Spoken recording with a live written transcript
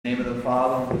In the name of the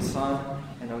Father, and of the Son,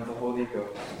 and of the Holy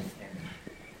Ghost.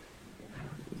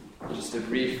 Amen. Just a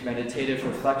brief meditative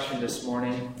reflection this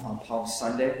morning on Palm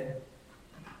Sunday.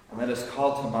 And let us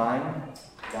call to mind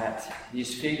that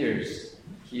these figures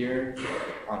here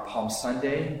on Palm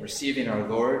Sunday, receiving our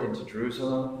Lord into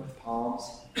Jerusalem with palms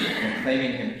and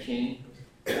claiming him King,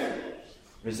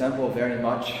 resemble very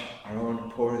much our own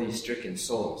poorly stricken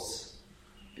souls,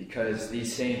 because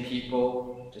these same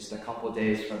people, just a couple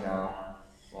days from now,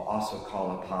 will also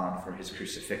call upon for his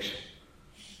crucifixion.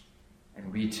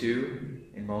 And we too,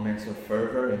 in moments of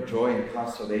fervor and joy and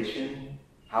consolation,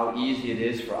 how easy it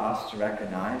is for us to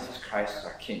recognize as Christ as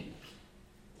our King.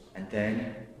 And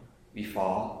then we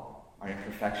fall, our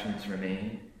imperfections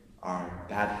remain, our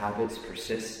bad habits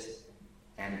persist,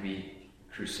 and we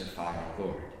crucify our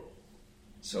Lord.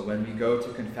 So when we go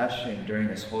to confession during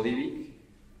this Holy Week,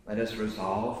 let us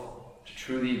resolve to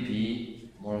truly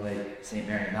be more like St.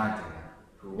 Mary Magdalene,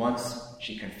 who once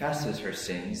she confesses her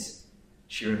sins,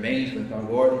 she remains with our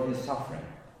Lord in his suffering.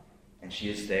 And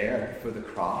she is there for the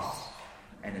cross,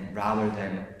 and rather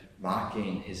than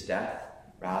mocking his death,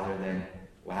 rather than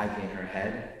wagging her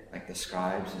head like the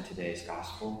scribes in today's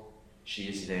gospel, she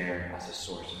is there as a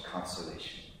source of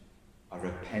consolation, a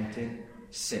repentant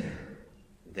sinner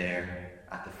there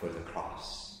at the foot of the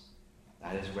cross.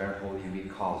 That is where Holy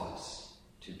Week calls us,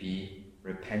 to be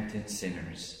repentant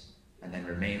sinners and then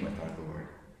remain with our Lord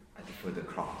at the foot of the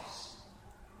cross.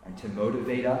 And to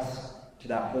motivate us to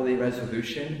that holy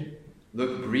resolution,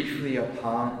 look briefly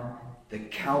upon the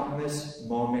countless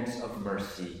moments of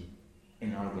mercy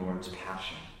in our Lord's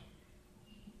passion.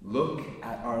 Look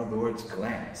at our Lord's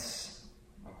glance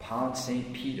upon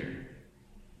St. Peter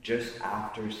just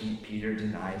after St. Peter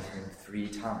denies him 3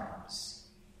 times.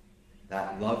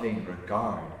 That loving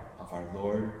regard of our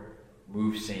Lord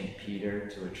moves St. Peter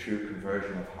to a true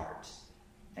conversion of heart,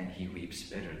 and he weeps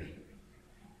bitterly.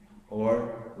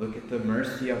 Or look at the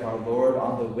mercy of our Lord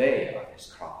on the way of his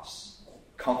cross,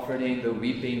 comforting the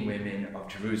weeping women of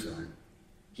Jerusalem.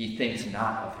 He thinks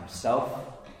not of himself,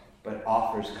 but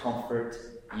offers comfort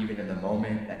even in the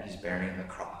moment that he's bearing the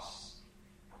cross.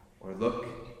 Or look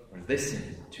or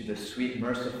listen to the sweet,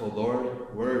 merciful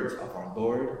words of our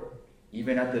Lord,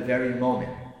 even at the very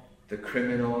moment the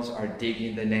criminals are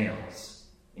digging the nails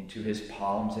into his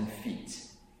palms and feet.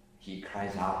 He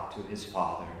cries out to his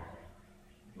Father,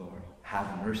 Lord,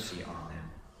 have mercy on them,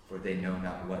 for they know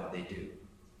not what they do.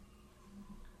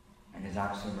 And his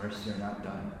acts of mercy are not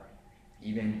done.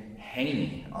 Even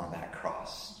hanging on that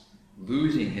cross,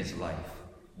 losing his life,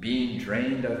 being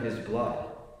drained of his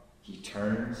blood, he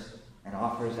turns and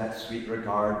offers that sweet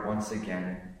regard once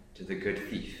again to the good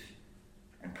thief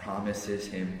and promises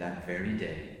him that very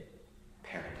day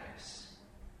paradise.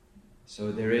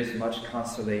 So there is much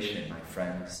consolation, my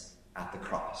friends, at the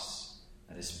cross.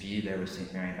 Let us be there with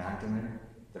St. Mary Magdalene,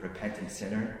 the repentant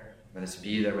sinner. Let us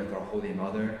be there with our Holy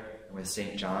Mother and with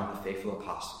St. John, the faithful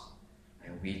apostle.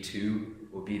 And we too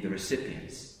will be the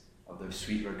recipients of those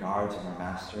sweet regards of our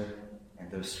Master and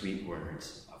those sweet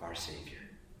words of our Savior.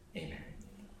 Amen.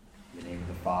 In the name of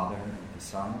the Father, and of the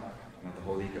Son, and of the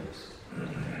Holy Ghost.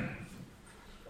 Amen.